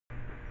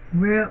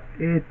Well,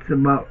 it's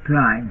about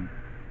time.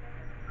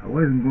 I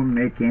wasn't going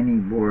to make any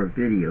more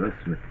videos,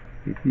 but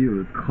if you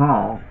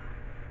recall,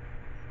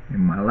 in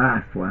my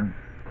last one,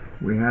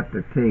 we had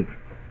to take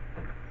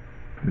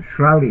the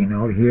shrouding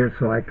out here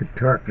so I could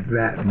torque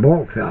that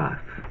bolt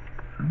off.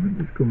 I'm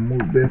just going to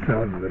move this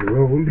out of the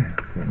road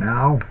for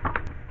now.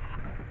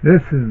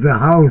 This is the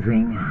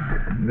housing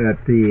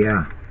that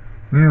the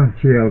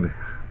windshield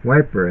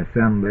wiper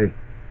assembly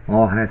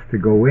all has to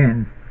go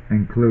in,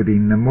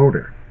 including the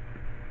motor.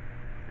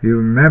 If you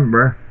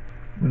remember,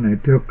 when I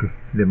took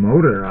the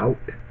motor out,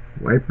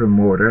 wiper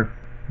motor,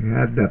 we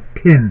had the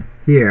pin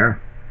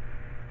here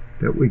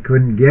that we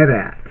couldn't get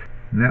at.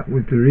 And that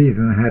was the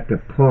reason I had to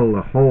pull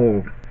the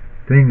whole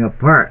thing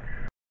apart.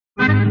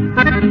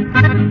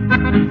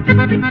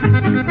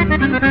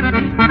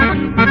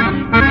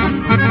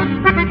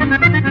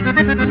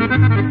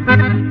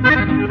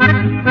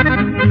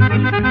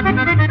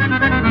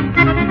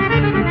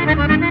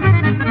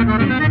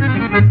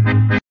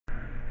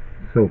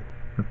 So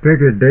I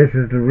figured this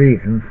is the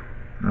reason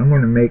I'm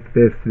going to make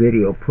this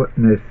video,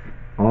 putting this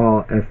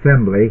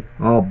assembly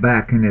all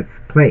back in its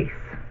place.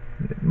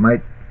 It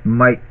might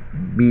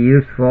be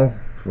useful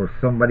for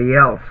somebody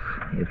else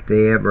if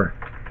they ever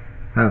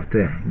have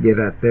to get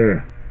at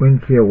their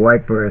windshield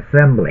wiper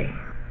assembly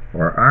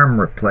or arm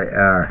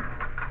replacement.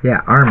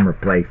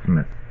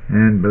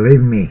 And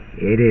believe me,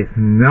 it is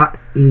not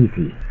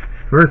easy.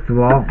 First of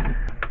all,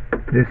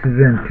 this is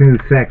in two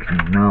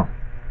sections. Now,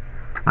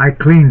 I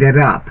cleaned it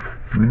up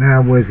when I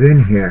was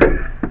in here.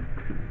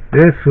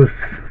 This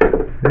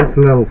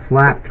little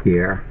flap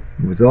here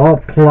was all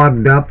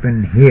plugged up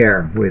in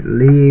here with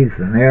leaves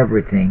and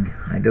everything.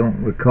 I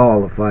don't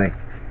recall if I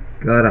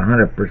got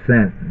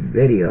 100%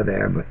 video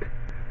there, but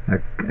I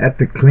had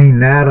to clean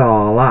that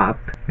all up,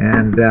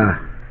 and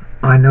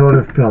I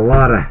noticed a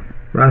lot of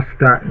rust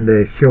starting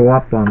to show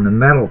up on the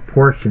metal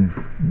portion.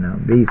 Now,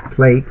 these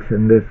plates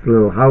and this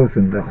little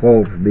housing that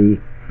holds the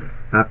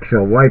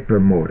actual wiper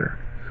motor.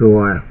 So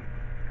I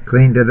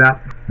cleaned it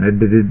up. I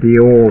did the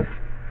old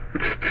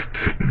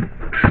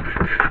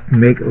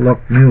make it look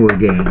new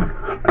again.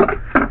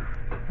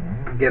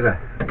 Get a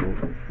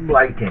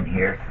light in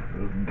here.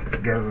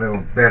 Get a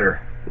little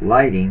better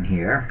lighting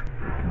here.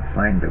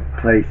 Find a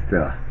place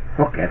to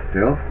hook it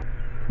to.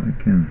 I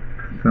can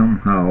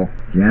somehow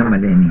jam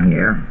it in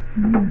here.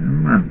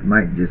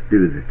 Might just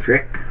do the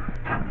trick.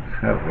 Let's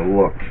have a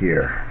look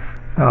here.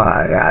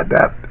 Oh yeah,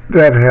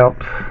 that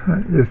helps.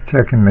 Just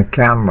checking the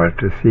camera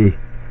to see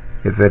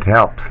if it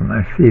helps, and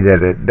I see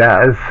that it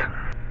does.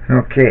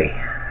 Okay,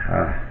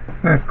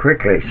 I'll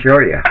quickly show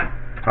you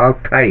how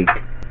tight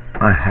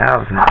I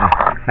have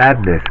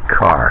had this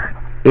car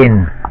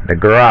in the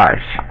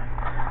garage.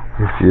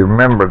 If you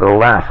remember the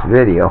last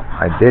video,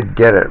 I did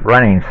get it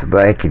running so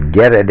that I could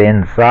get it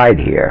inside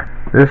here.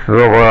 This is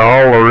over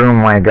all the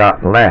room I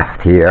got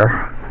left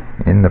here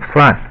in the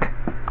front.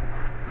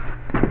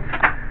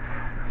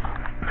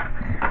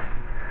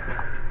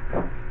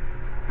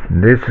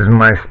 This is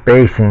my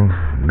spacing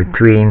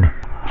between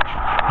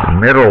the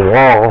middle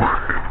wall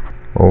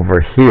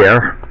over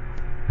here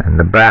and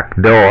the back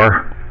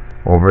door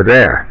over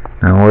there.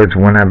 In other words,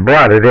 when I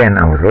brought it in,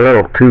 I was a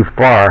little too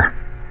far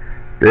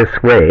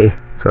this way,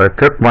 so I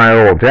took my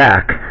old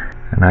jack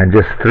and I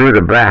just threw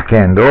the back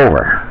end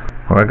over.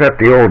 Well, I got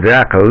the old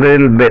jack a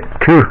little bit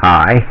too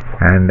high,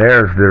 and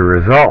there's the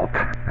result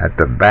at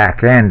the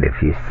back end.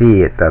 If you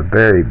see at the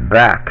very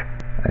back,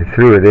 I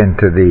threw it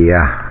into the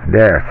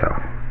there, so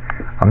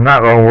I'm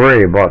not going to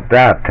worry about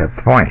that at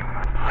the point.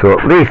 So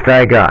at least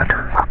I got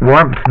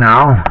warmth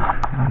now.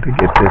 To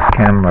get this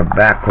camera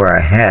back where I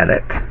had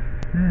it.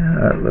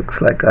 It looks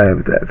like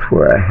that's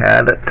where I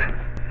had it.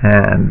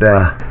 And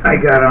I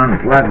got to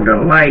unplug the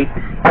light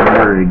in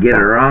order to get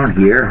around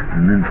here,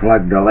 and then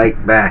plug the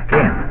light back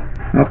in.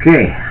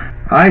 Okay,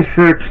 I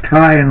searched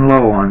high and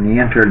low on the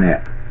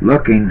internet,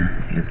 looking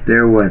if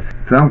there was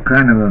some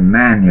kind of a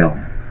manual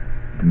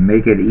to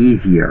make it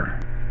easier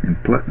in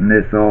putting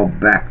this all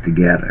back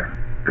together.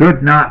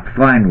 Could not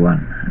find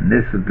one, and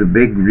this is the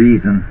big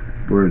reason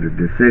for the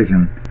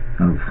decision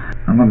of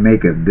I'm going to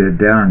make a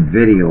darn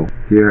video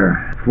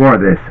here for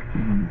this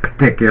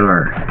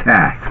particular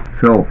task.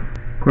 So,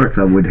 of course,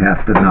 I would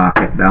have to knock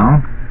it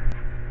down.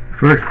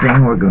 First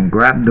thing, we're going to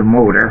grab the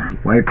motor,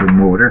 wiper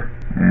motor,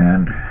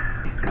 and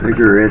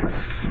figure its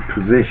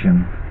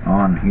position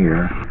on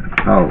here.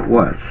 That's how it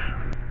was.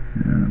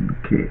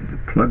 Okay, the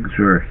plugs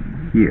are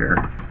here.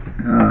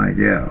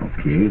 Yeah,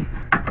 okay.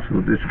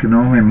 So this can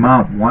only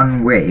mount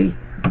one way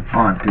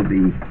onto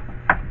the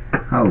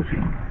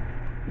housing.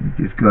 You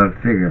just got to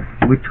figure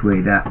which way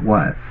that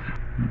was.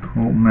 That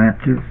hole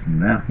matches, and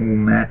that hole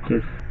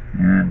matches,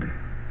 and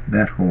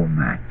that hole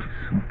matches.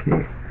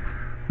 Okay,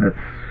 let's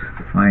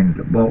find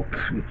the bolts,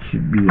 which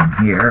should be in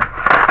here.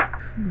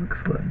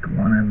 Looks like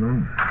one of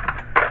them.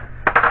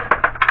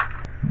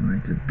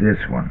 Right to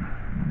this one.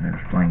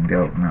 Let's find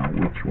out now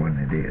which one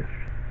it is.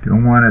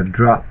 Don't want to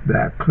drop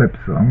that clip,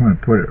 so I'm going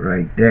to put it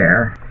right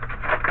there.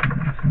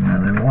 There's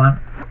another one.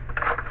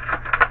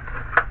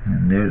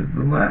 And there's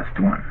the last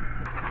one.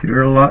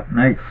 Sure a lot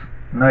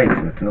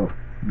nicer to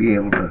be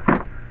able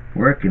to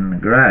work in the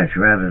garage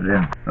rather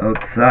than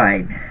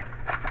outside.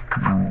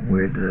 Now,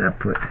 where did I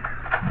put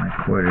my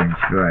 1/4"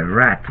 drive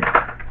ratchet?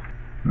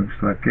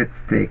 Looks like it's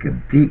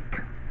taken teeth.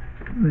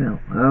 Well,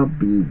 I'll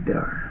be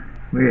darned.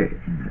 Where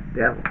in the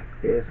devil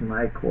is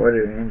my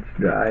 1/4"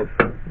 drive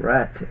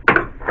ratchet?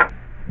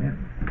 Yeah.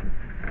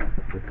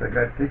 Guess I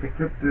gotta take a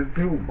trip to the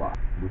toolbox,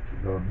 which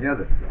is on the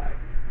other side.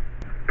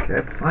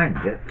 Can't find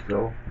it,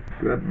 so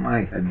grab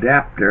my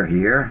adapter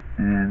here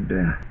and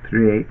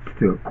 3/8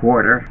 to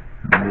 1/4.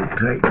 And we'll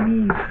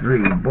tighten these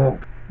 3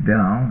 bolts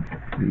down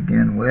to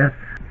begin with.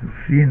 You'll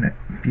see in a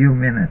few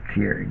minutes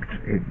here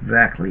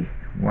exactly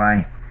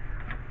why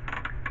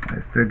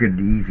I figured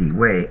the easy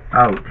way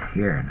out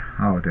here and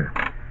how to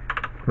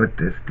put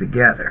this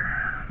together.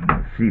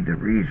 You'll see the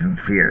reasons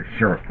here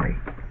shortly.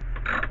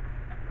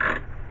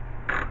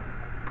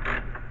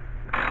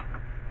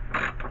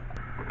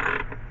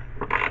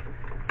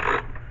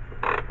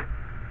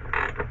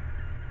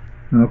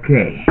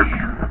 Okay,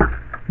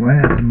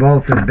 when it's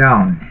bolted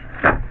down,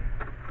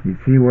 you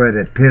see where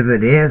the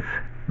pivot is?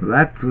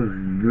 That was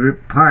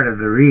part of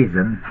the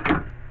reason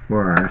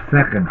for our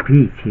second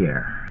piece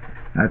here.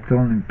 That's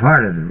only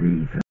part of the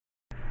reason.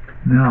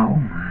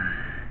 Now,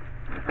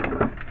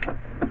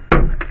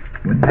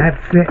 when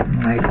that's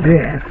sitting like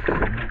this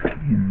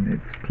in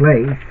its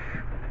place,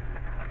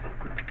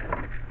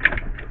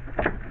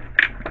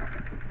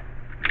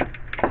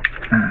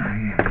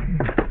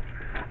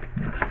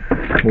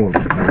 let's hold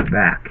it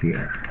back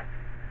here.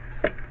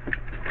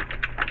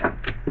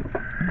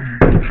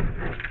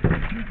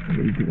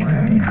 These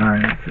wiring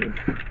harnesses.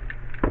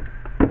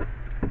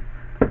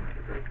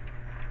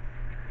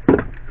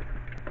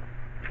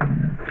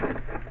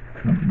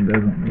 Something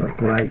doesn't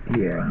look right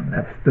here.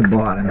 That's the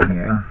bottom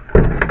here.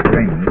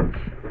 Drainage.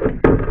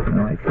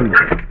 Now I see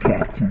what's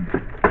catching.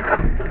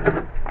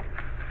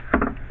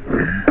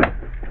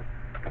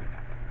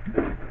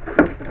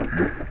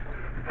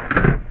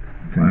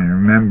 Trying to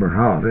remember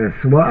how this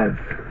was.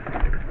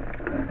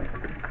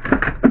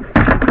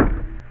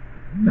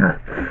 Nuts.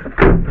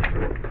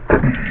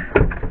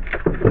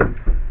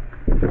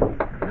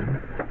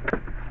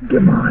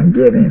 Come on,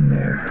 get in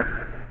there.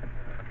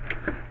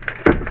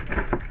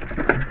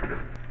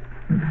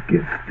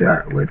 Let's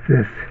start with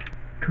this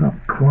top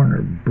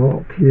corner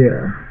bolt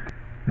here.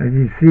 As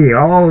you see,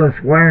 all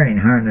this wiring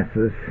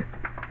harnesses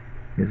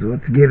is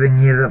what's giving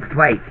you the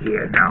fight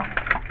here now.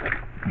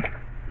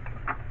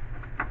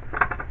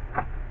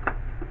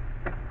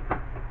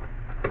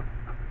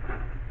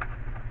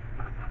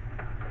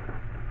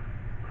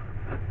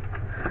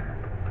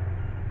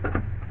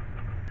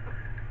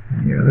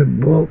 The other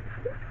bolts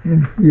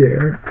in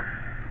here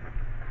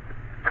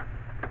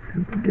to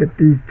get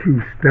these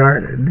 2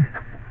 started.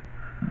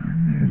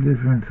 And they're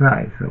different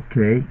size,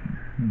 okay.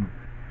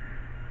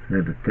 Is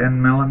that a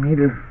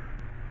 10mm?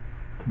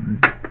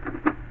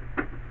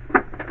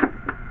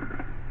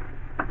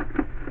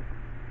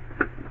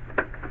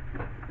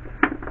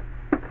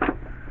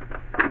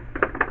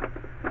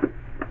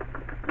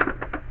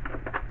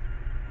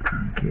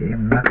 Okay,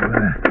 I'm not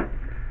gonna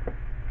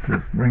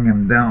just bring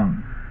them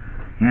down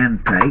hand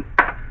tight.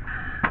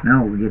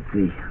 Now we get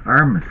the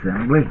arm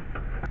assembly.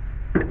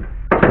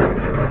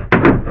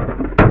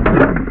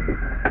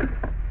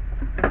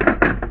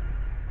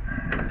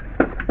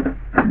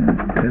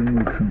 And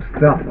move some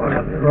stuff out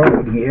of the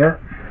road here.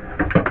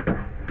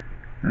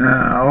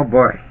 Oh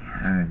boy,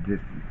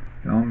 just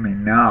tell me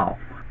now,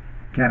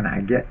 can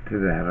I get to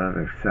that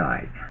other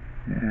side?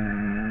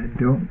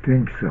 Don't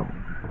think so.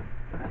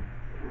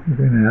 I'm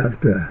gonna have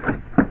to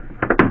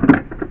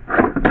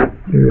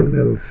do a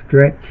little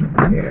stretching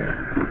here.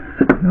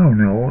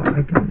 No,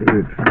 I can do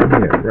it from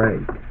here,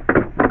 right.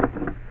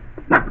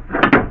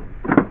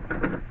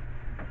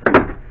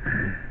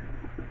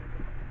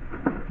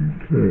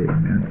 Okay,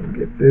 now we'll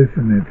get this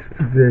in its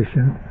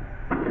position.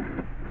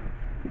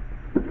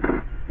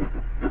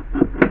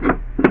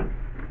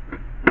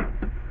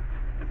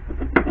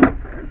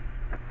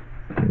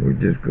 So we're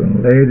just going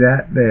to lay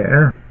that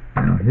there.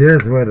 Now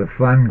here's where the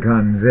fun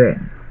comes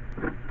in.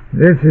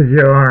 This is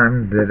your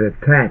arm that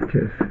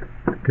attaches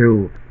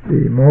to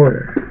the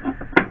motor.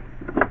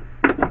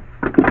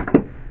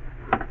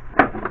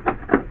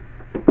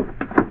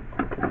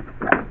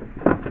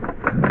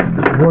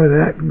 Before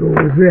that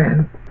goes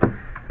in,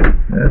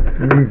 that's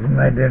the reason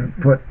I didn't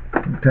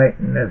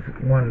tighten this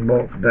 1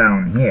 bolt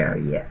down here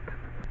yet.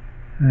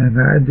 And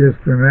I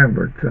just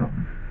remembered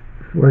something.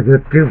 Before I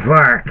get too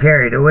far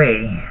carried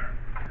away,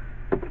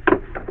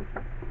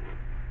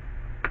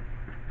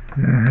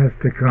 it has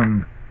to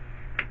come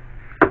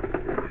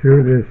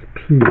through this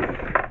piece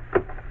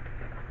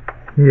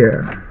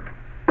here.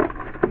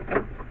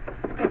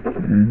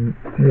 And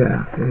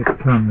yeah, it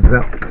comes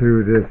up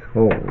through this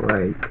hole,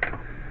 right?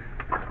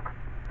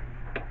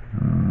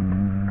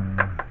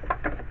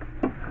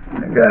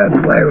 I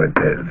gotta play with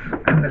this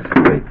in a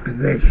straight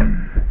position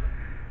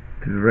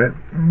to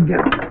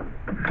get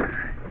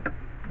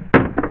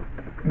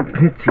a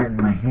picture in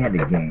my head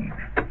again.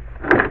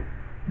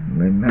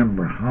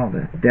 Remember how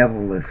the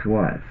devil this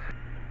was.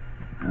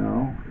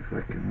 Now, if if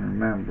I can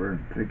remember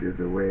and figure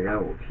the way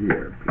out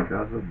here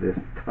because of this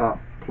top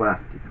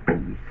plastic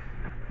piece.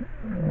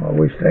 Oh, I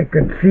wish I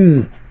could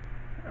see.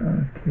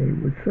 Okay,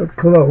 we're so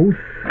close.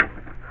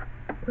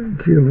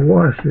 Windshield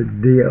washer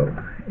deal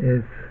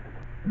is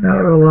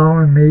not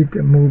allowing me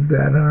to move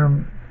that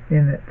arm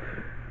in its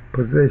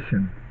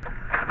position.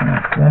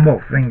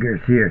 Fumble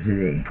fingers here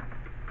today.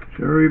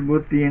 Sorry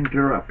about the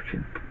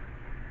interruption.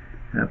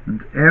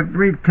 Happens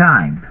every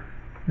time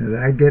that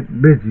I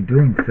get busy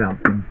doing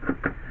something.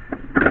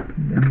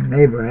 The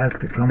neighbor has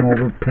to come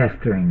over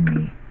pestering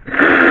me.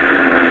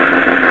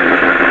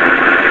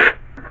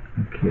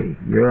 Okay,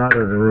 you're out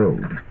of the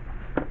road.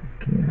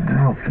 Okay,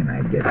 now can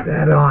I get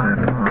that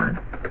on?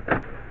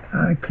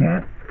 I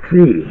can't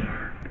see.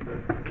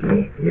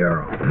 Okay,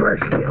 you're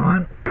partially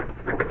on.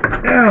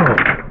 Oh,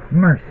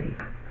 mercy.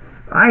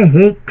 I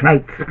hate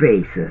tight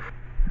spaces.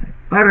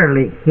 I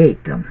utterly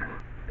hate them.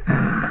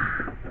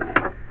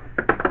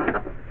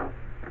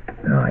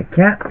 No, I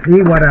can't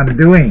see what I'm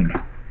doing.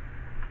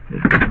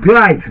 It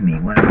drives me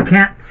when I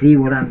can't see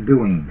what I'm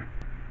doing.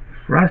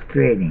 It's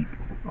frustrating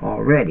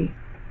already.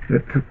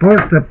 It's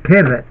supposed to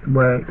pivot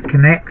where it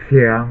connects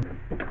here on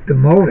the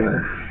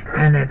motor,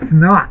 and it's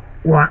not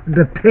wanting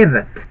to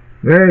pivot.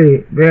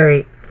 Very,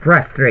 very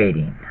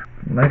frustrating.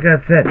 Like I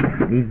said,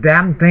 these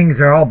damn things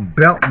are all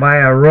built by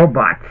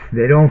robots.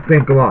 They don't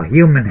think about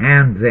human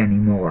hands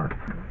anymore.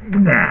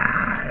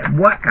 Nah,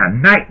 what a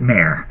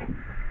nightmare.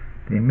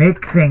 They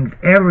make things,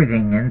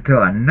 everything,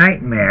 into a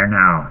nightmare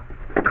now.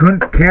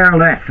 Couldn't care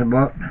less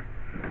about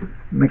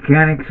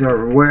mechanics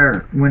or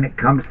when it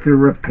comes to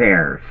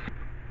repairs.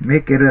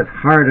 Make it as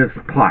hard as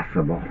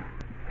possible.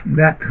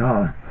 That's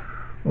how.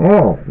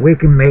 Oh, we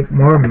can make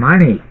more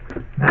money.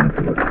 That's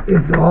what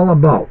it's all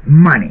about.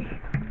 Money.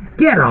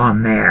 Get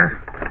on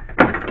there.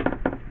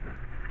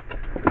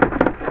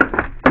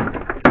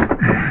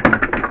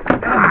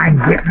 I'm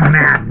getting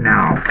mad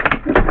now.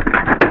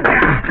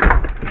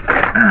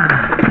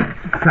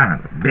 Son of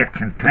a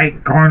bitch in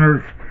tight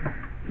corners.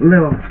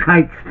 Little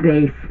tight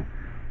space.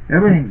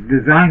 Everything's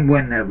designed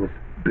when it was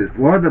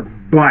before the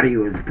body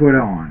was put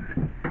on.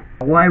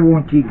 Why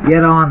won't you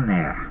get on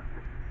there?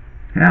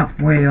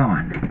 Halfway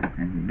on.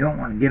 And you don't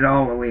want to get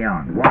all the way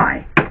on.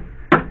 Why?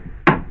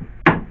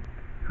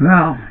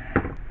 Well,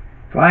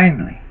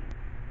 finally.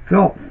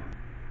 So,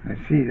 I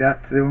see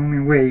that's the only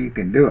way you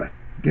can do it.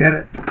 Get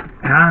it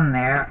on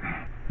there.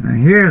 Now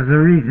here's the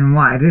reason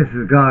why this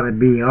has got to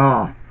be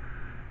all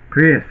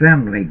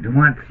pre-assembled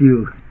once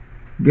you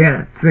get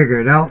it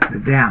figured out, the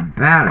damn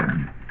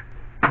pattern.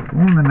 If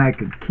only I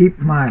could keep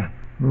my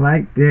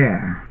light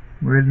there.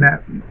 Where'd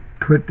that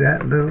put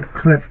that little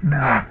clip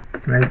now?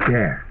 Right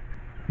there.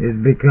 Is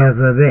because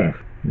of this.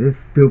 This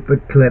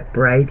stupid clip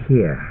right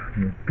here.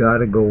 It's got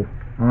to go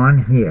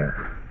on here.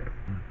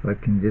 If I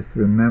can just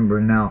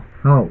remember now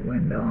how it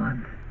went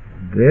on.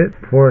 This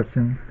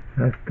portion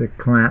has to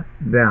clamp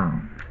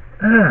down.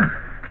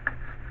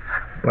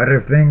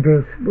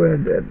 Butterfingers, where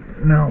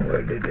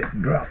did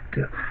it drop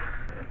to?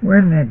 Where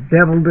in the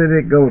devil did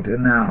it go to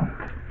now?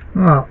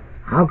 Well,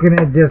 how can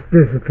it just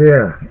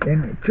disappear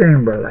in a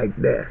chamber like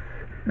this?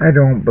 I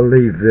don't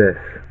believe this.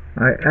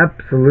 I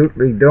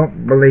absolutely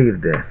don't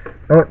believe this.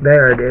 Oh,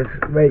 there it is.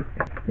 Wait,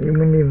 you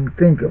wouldn't even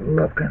think of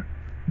looking.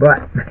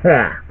 But,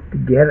 to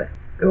get it.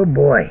 Oh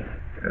boy,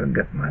 I'll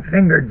get my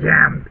finger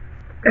jammed.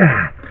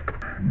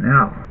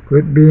 Now,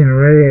 quit being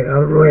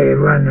Ray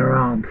running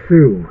around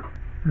Sue.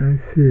 I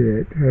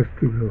see it has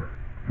to go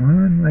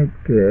on like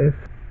this.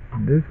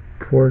 This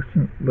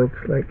portion looks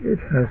like it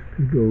has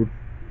to go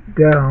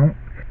down.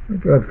 I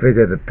gotta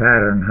figure the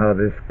pattern how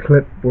this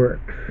clip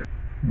works.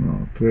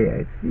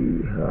 Okay, I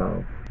see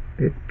how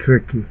it's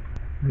tricky.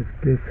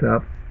 Lift this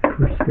up,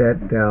 push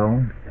that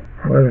down.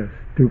 What a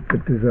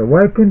stupid design.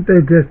 Why couldn't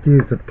they just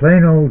use a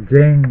plain old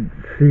Jane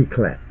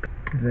C-clip?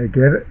 Did I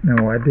get it?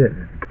 No, I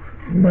didn't.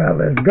 Well,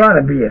 there's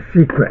gotta be a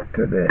secret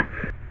to this.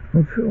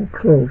 Oh, so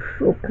close,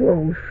 so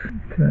close.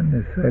 Turn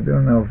this, I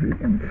don't know if you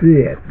can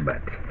see it,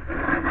 but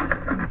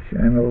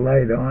shine a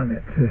light on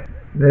it.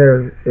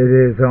 There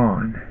it is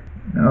on.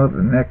 Now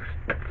the next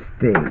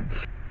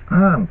stage.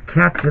 I'm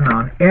catching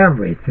on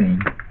everything.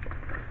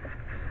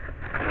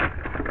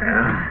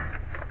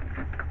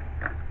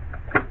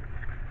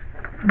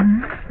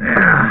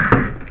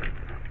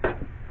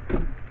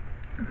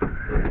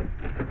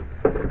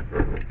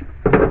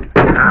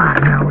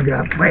 Now we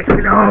got to fight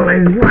with all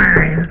these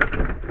wiring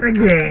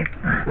again.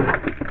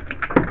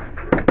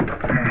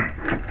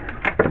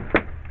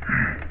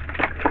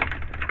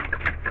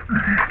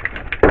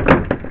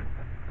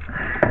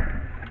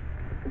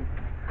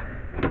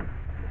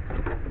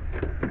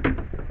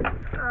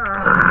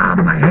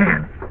 My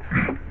hand.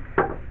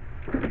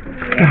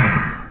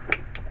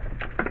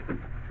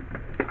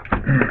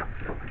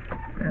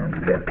 Now we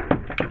got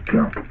to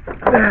jump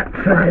that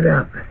side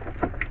up.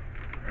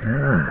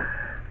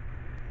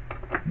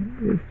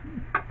 This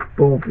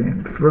bolt in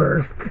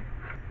first.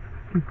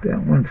 Get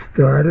that one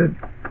started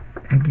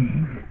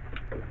again.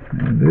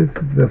 And this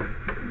is the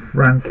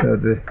front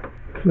of the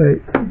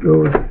plate.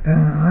 Goes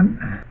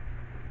on.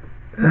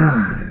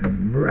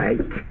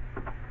 Right.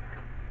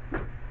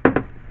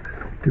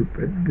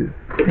 Stupid, this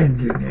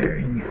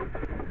engineering.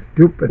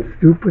 Stupid,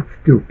 stupid,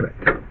 stupid.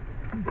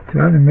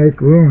 Trying to make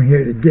room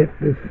here to get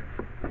this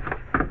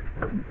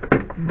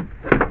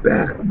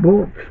back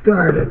bolt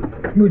started,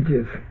 which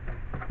is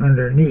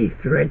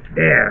underneath right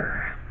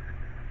there.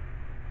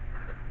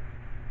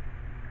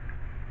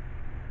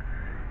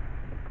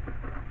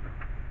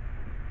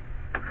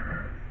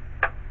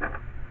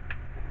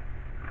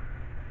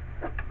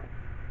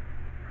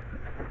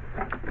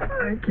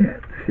 I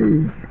can't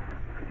see.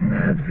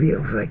 That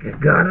feels like I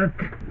got it.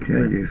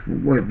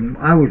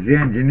 I was the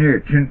engineer.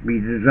 It shouldn't be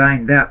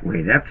designed that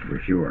way, that's for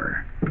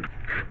sure.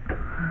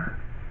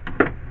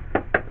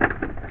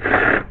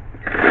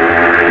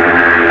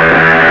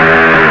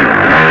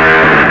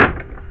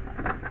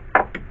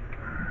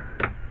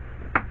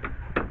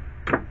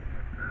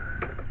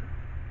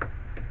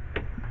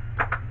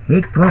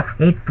 Hateful,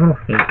 hateful,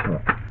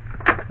 hateful.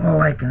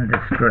 All I can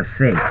discuss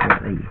say,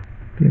 really.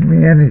 Give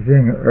me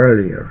anything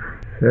earlier.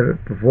 Said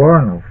it before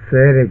and I'll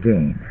say it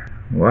again.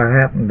 What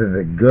happened to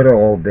the good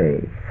old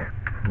days?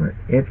 Where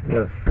it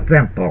was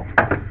simple.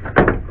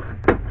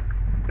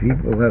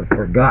 People have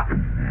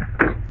forgotten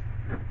that.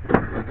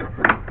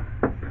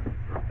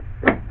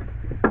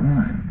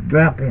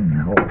 Dropping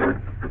the hole.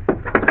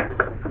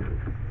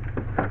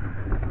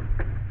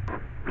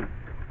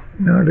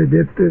 Now to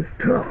get this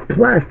top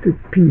plastic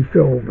piece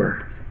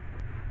over.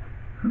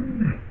 How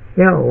the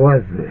hell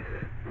was this?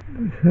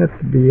 This has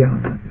to be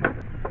on the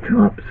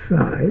top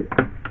side.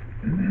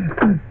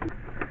 And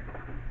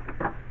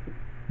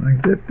I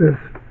get this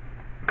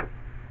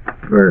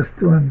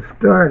first one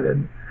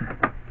started.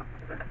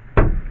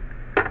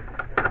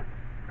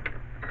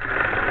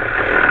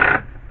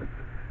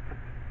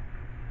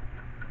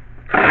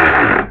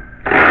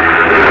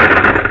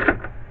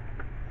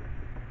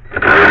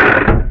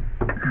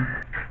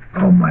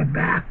 Oh, my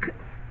back.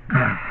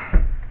 Oh,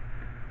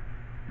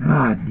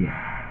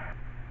 yeah.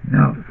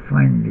 Now to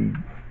finally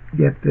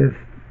get this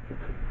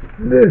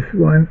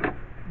one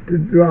to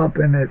drop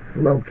in its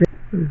location.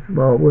 First of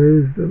all,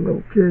 where's the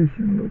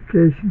location?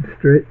 Location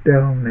straight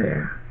down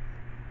there.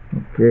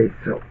 Okay,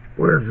 so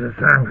where's this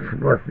arm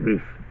supposed to be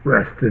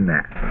resting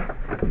at?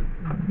 In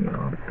the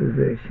off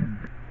position.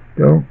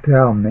 Don't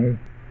tell me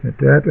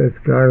that has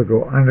got to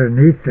go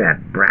underneath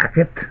that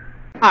bracket.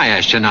 I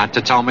asked you not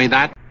to tell me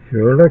that.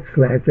 Sure looks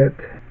like it.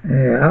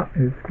 Yeah,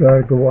 it's got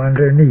to go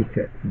underneath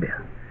it.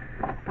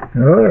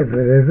 No, if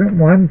it isn't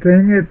one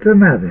thing, it's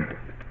another.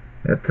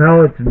 That's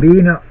how it's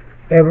been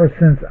ever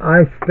since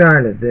I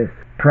started this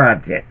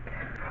project.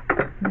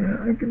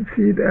 Yeah, I can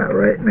see that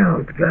right now.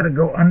 It's got to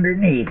go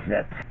underneath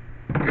it.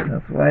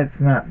 That's why it's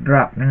not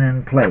dropping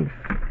in place.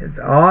 It's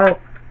all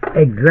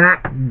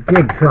exact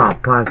jigsaw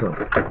puzzle.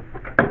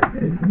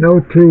 There's no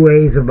two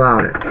ways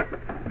about it.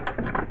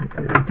 It's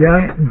a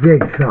giant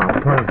jigsaw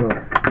puzzle.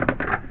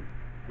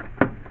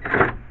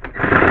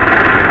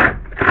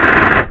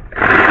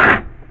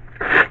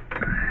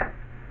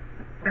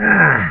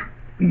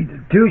 Either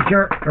too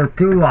short or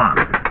too long.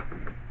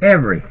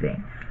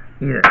 Everything.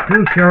 Either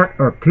too short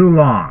or too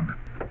long.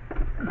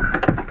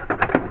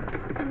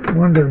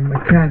 Wonder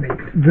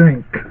mechanics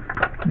drink.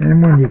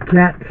 And when you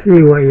can't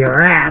see where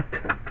you're at,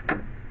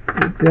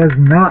 it does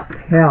not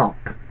help.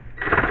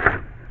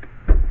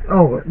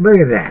 Oh, look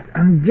at that.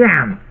 I'm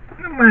jammed.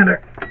 No matter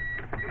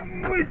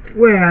which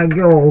way I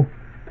go,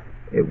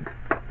 it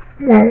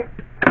won't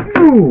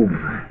move.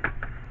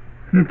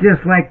 It's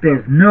just like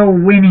there's no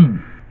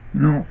winning. You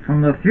know,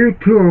 from the few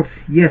tools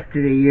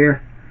yesterday here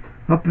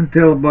up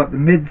until about the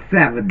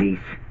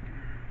mid-70s,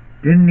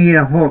 didn't need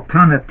a whole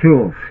ton of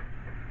tools.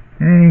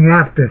 Anything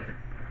after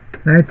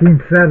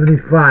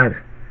 1975,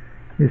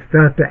 you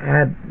start to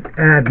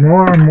add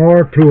more and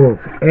more tools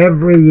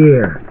every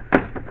year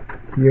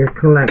to your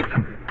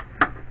collection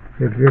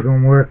if you're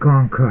going to work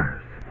on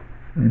cars.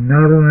 And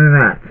not only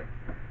that,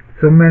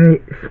 so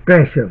many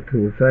special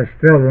tools. I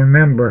still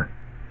remember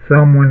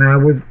some when I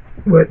was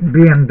with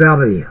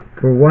BMW.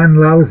 For one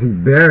lousy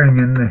bearing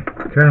in the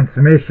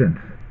transmissions,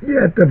 you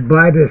had to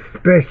buy this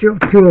special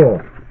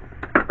tool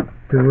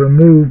to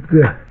remove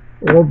the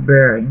old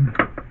bearing.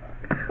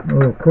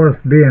 Well, of course,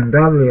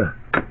 BMW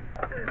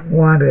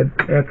wanted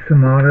X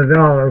amount of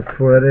dollars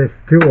for this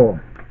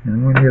tool.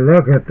 And when you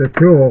look at the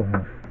tool,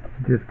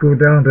 just go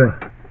down to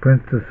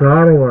Princess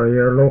Auto or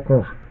your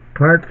local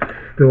parts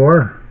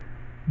store,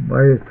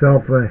 buy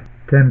yourself a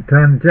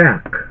 10-ton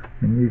jack,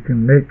 and you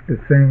can make the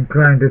same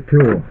kind of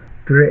tool.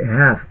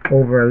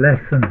 Over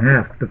less than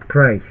half the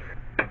price.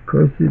 Of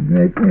course, you'd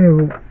make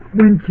me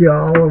winch you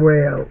all the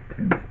way out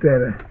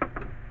instead of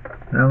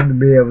having to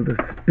be able to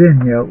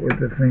spin you out with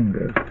the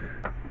fingers.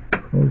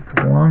 Of course,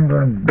 the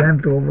longer I'm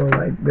bent over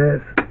like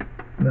this,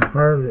 the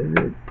harder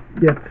it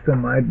gets to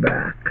my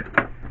back.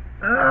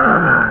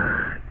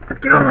 Ah!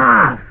 Come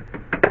off!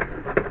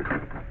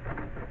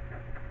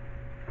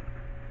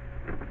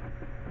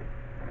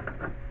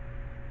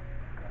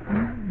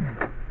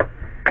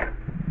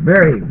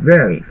 Very,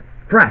 very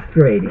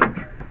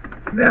frustrating.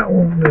 That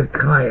won't lift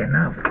high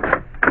enough.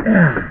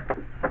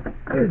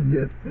 There's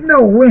just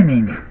no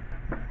winning.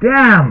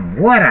 Damn,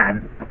 what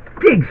a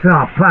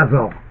jigsaw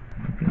puzzle.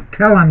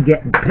 tell I'm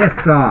getting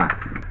pissed off.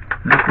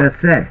 Like I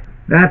said,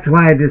 that's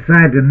why I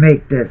decided to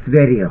make this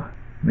video.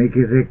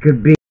 Because it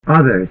could be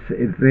others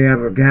if they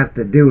ever have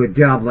to do a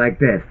job like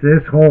this.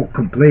 This whole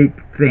complete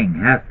thing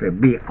has to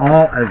be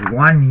all as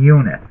one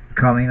unit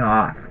coming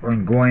off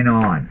and going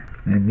on.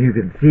 And you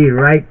can see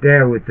right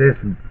there with this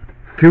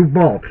 2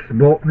 bolts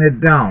bolting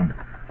it down.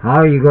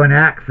 How are you going to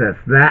access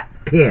that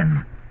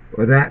pin?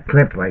 Or that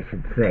clip, I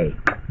should say.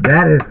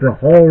 That is the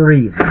whole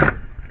reason.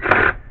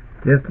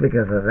 Just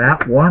because of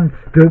that one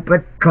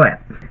stupid clip.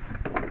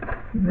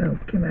 Now,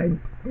 can I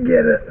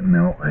get it?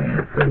 No, I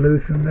have to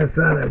loosen this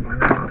other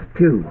one off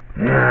too.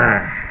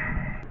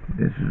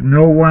 This is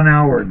no 1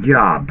 hour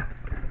job.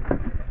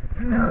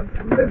 Now,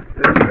 let's lift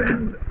this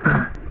end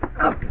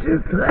up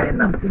just high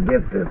enough to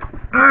get this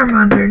arm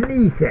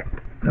underneath it.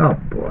 Oh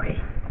boy.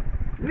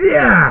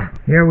 Yeah,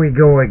 here we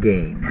go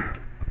again.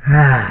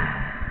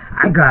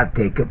 I gotta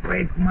take a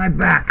break. My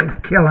back is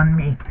killing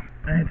me.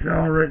 It's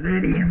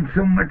already in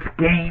so much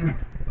pain.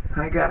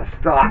 I gotta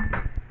stop.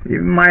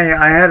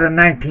 I had a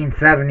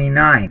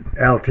 1979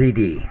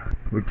 LTD,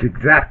 which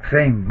exact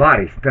same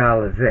body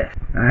style as this.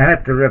 I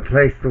had to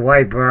replace the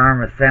wiper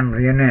arm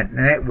assembly unit,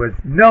 and it was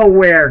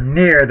nowhere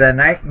near the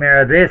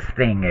nightmare this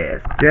thing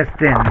is. Just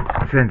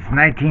since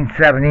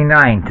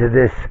 1979 to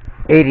this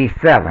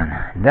 87,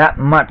 that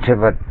much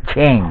of a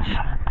change.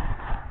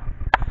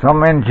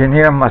 Some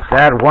engineer must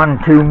add one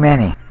too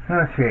many.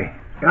 Okay,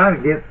 gotta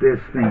get this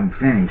thing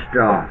finished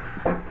off.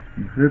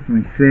 You heard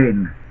me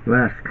saying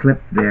last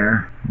clip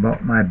there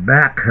about my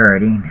back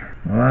hurting.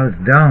 Well, I was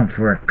down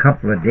for a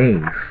couple of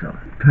days, so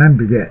time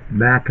to get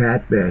back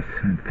at this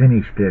and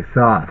finish this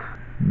off.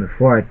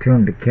 Before I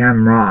turned the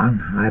camera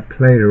on, I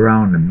played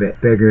around a bit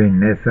figuring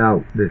this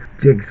out, this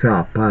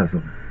jigsaw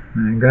puzzle,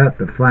 and I got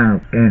the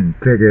final end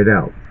figured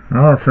out. I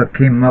also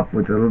came up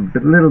with a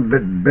little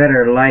bit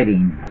better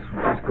lighting. So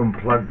I'm just going to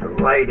plug the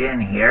light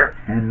in here,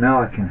 and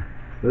now I can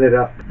lit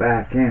up the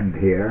back end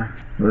here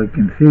so I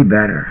can see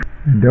better.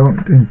 I don't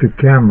think the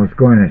camera's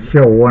going to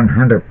show 100%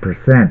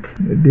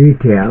 the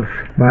details,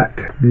 but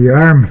the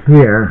arm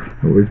here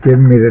was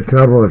giving me the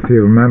trouble. If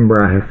you remember,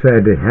 I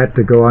said it had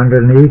to go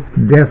underneath.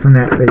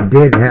 Definitely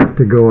did have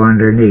to go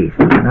underneath.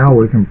 Now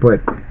we can put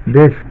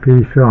this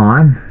piece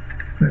on.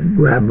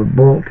 Grab a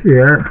bolt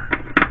here.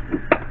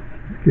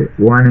 Get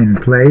one in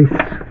place.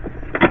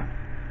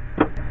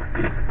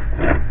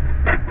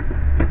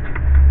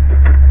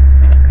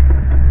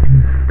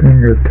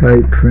 Finger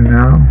tight for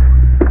now.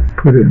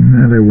 Put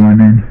another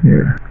one in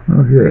here.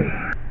 Okay,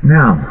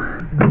 now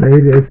lay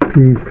this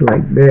piece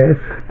like this,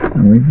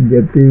 and we can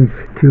get these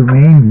 2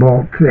 main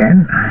bolts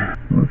in.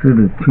 Those are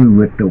the 2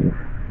 with the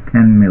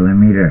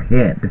 10mm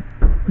head.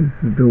 This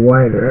is the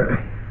wider.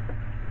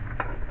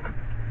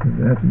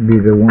 That would be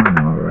the one,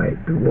 alright,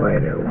 the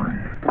wider one.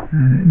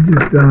 And it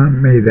just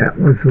dawned me that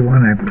was the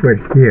one I put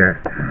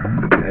here.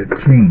 I gotta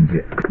change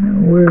it. Now,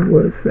 where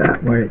was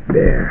that right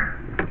there?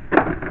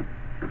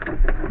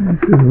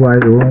 This is why I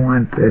don't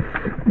want this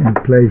in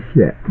place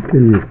yet.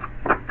 Until you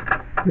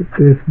get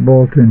this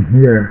bolt in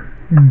here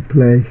in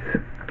place.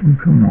 And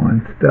come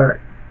on,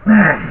 start.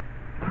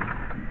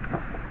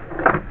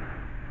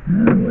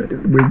 Where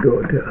did we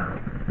go to?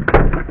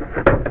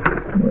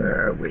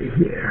 Where are we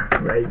here?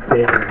 Right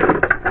there.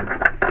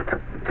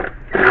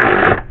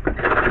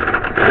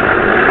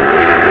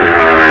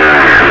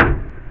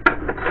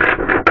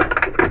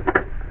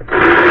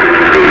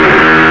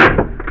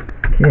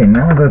 Okay,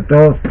 now that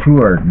those 2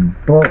 are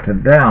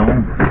bolted down,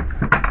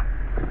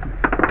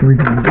 we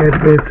can get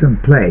this in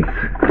place.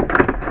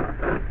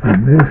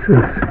 And this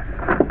is,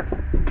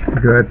 you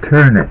gotta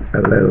turn it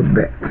a little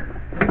bit.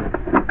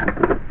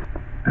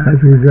 As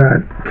we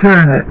gotta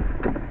turn it,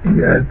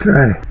 you gotta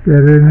try to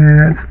get it in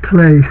its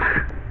place.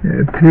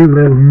 There are 2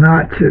 little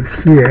notches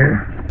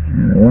here,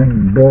 and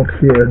one bolt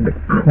here in the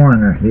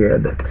corner here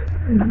that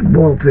is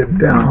bolted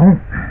down.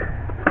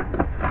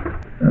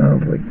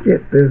 If we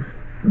get this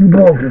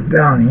bolted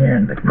down here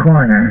in the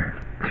corner,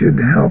 should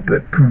help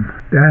it from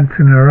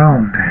dancing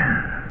around.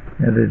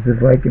 That is,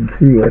 if I can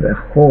see where the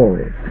hole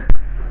is.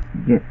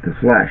 Get the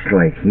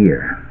flashlight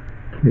here.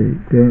 Okay,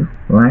 then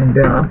lined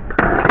up.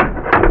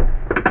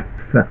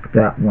 Suck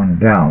that one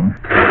down.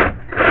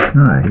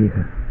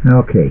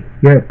 Okay,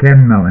 you're a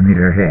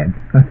 10mm head.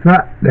 I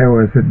thought there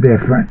was a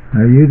difference.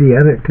 Are you the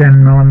other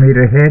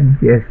 10mm head?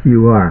 Yes,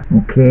 you are.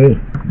 Okay,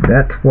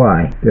 that's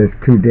why there's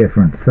 2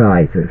 different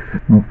sizes.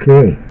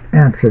 Okay,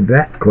 answered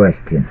that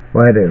question.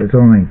 Why there was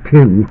only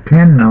 2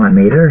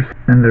 10mm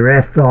and the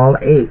rest all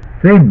 8.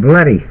 Same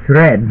bloody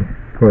thread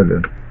for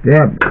the...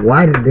 Yeah,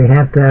 why did they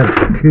have to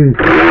have 2?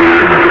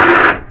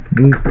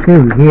 These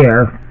 2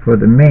 here for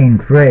the main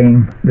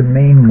frame. The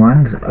main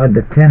ones are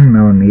the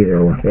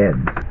 10mm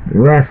heads. The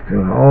rest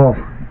are all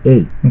 8.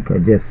 I think I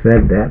just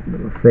said that,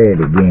 but I'll say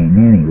it again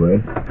anyway.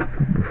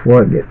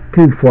 Before I get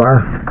too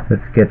far,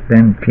 let's get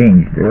them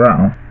changed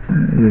around.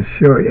 I'll just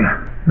show you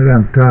what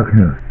I'm talking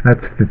about.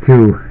 That's the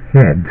 2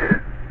 heads.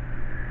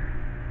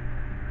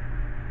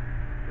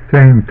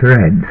 Same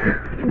threads.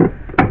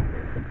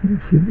 You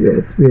should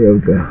just be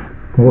able to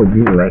hold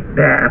you like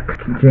that.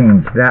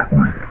 Change that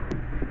one.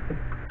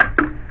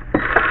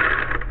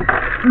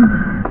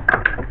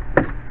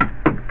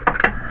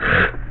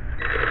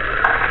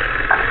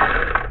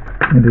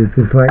 It is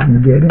if I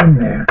can get in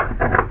there.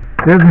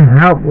 Doesn't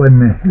help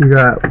when you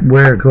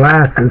wear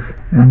glasses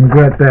and you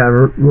got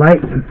that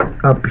light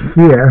up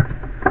here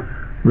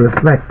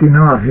reflecting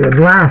off your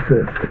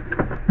glasses.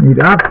 Need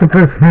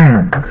octopus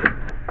hands.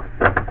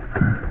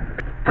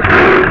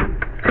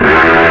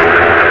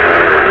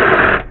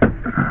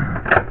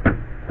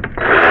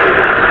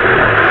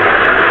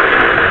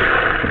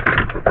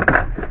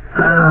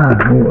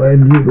 Where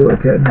do you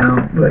look at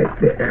now?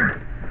 Right there.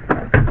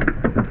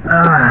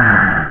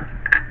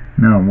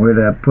 Now, where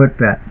did I put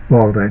that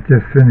bolt? I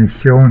just finished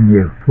showing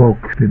you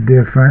folks the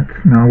difference.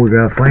 Now we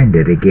gotta find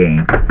it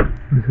again.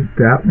 Was it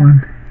that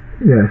one?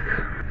 Yes.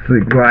 So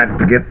glad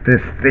to get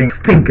this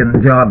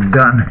stinking job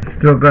done.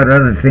 Still got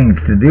other things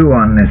to do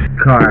on this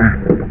car.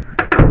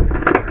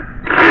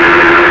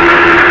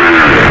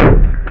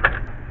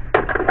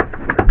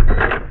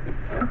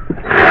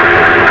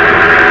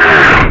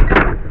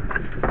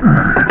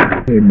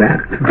 Okay,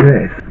 back to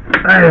this.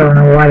 I don't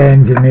know what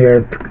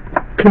engineer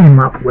came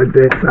up with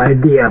this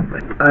idea,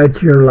 but I'd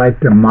sure like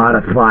to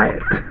modify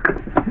it.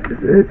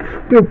 It's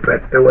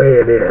stupid the way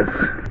it is.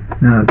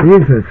 Now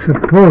these are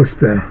supposed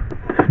to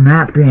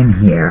snap in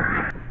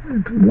here.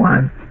 It's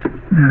one.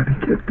 Now to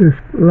get this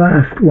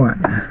last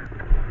one.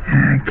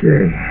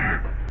 Okay.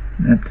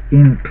 That's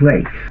in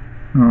place.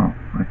 Oh,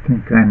 I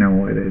think I know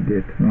what I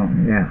did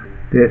wrong. Yeah.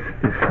 This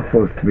is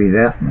supposed to be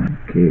that one.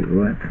 Okay,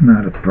 well that's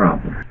not a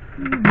problem.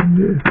 And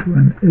this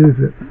one is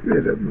a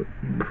bit of a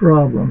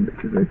problem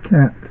because I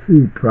can't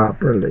see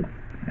properly.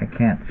 I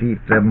can't see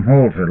if them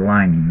holes are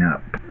lining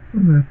up.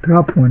 The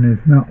top one is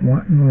not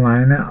wanting to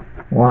line up.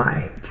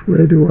 Why? Which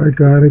way do I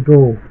gotta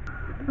go?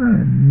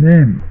 And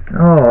then,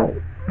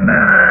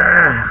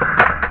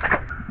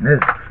 this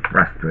is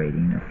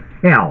frustrating as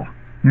hell.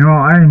 You know,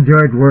 I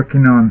enjoyed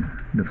working on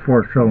the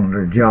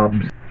 4-cylinder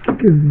jobs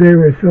because they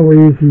were so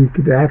easy. You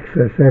could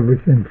access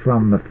everything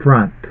from the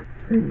front.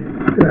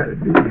 There's gotta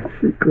be a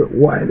secret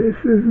why this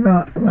is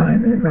not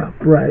lining up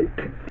right.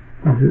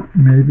 Is it,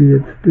 maybe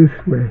it's this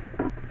way.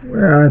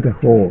 Where are the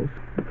holes?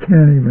 I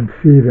can't even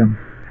see them.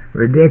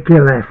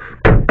 Ridiculous.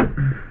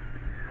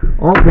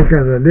 All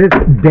because of this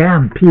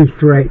damn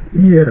piece right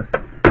here.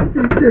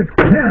 You just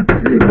can't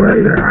see where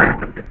you're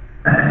at.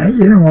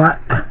 You know what?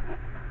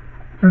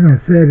 I'm going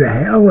to say the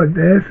hell with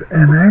this,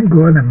 and I'm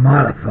going to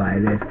modify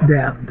this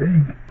damn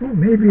thing. Well,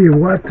 maybe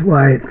that's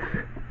why it's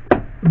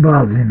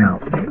bulging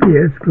out. Maybe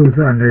it goes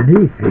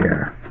underneath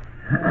here.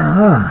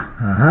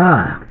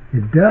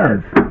 It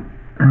does.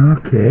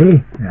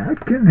 Okay, that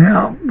can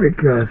help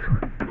because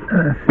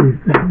see if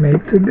that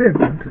makes a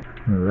difference.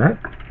 Well,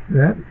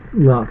 that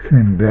locks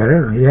in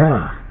better,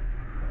 yeah.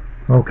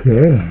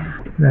 Okay,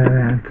 that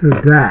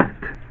answers that.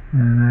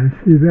 And I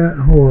see that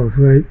hole's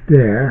right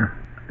there.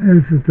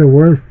 This is the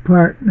worst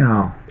part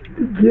now,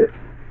 to get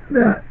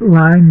that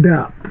lined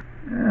up.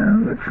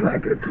 Looks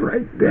like it's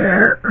right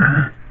there.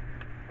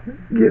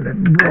 Get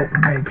it broke,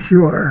 make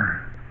sure.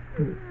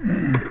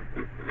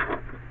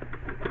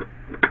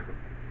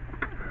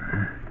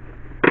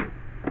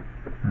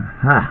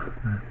 Aha,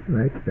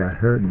 like I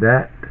heard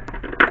that.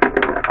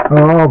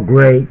 Oh,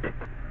 great.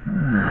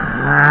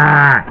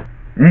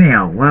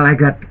 Anyhow, while I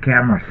got the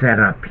camera set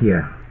up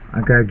here,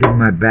 I gotta give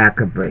my back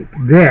a break.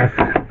 This,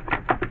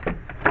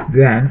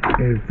 then,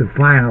 is the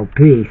final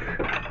piece.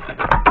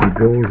 It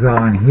goes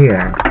on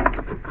here,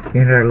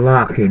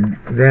 interlocking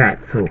that,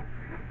 so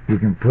you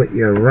can put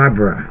your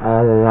rubber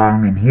all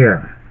along in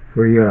here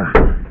for your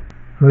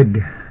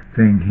hood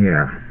thing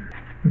here.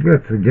 I've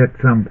got to get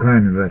some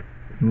kind of a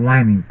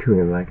lining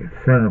tool, like a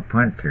center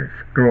punch or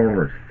scroll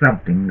or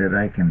something that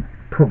I can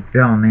poke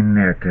down in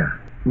there to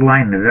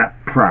line it up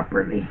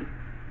properly.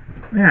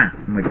 Yeah,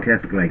 my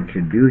test light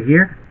should do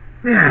here.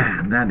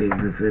 Yeah, that is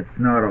if it's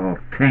not all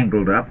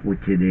tangled up,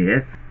 which it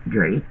is.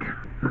 Great.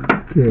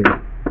 Okay,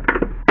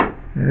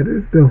 that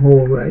is the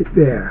hole right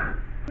there.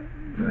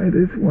 Try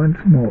this once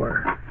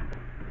more.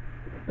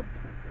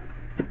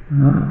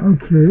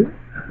 Okay.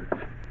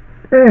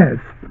 Yeah,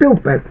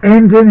 stupid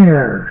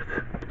engineers.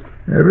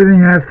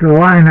 Everything has to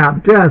line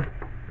up just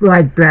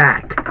like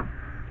that,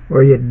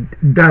 or it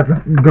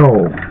doesn't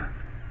go,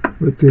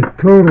 which is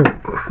total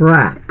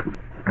crap.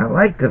 I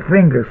like the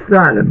finger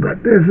started,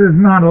 but this is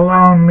not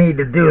allowing me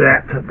to do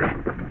that. So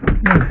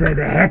I say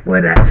the heck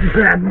with it and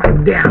grab my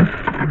damn.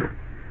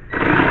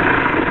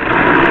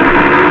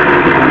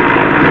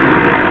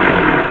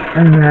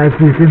 And as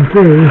you can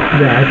see,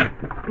 that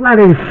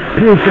bloody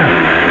piece of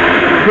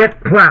shit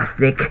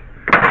plastic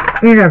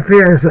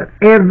interferes with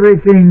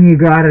everything you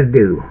gotta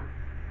do.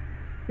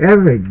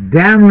 Every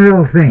damn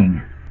little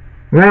thing.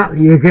 Well,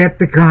 you get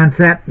the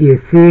concept,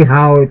 you see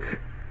how it's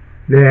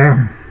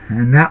there,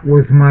 and that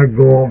was my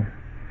goal,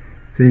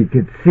 so you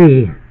could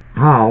see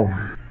how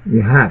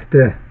you have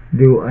to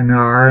do an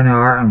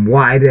R&R and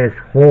why this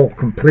whole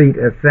complete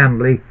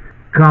assembly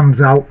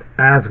comes out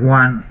as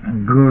one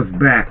and goes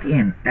back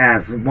in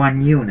as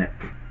one unit.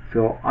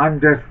 So I'm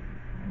just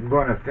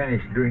going to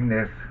finish doing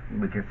this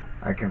because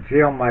I can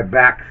feel my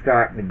back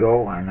starting to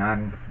go, and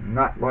I'm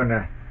not going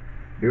to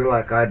do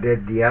like I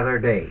did the other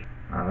day.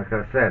 Like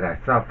I said, I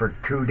suffered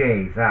 2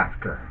 days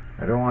after.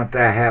 I don't want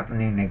that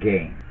happening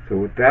again. So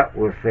with that,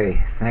 we'll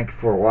say thanks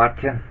for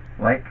watching.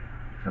 Like,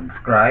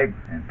 subscribe.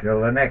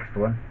 Until the next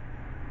one,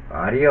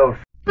 adios.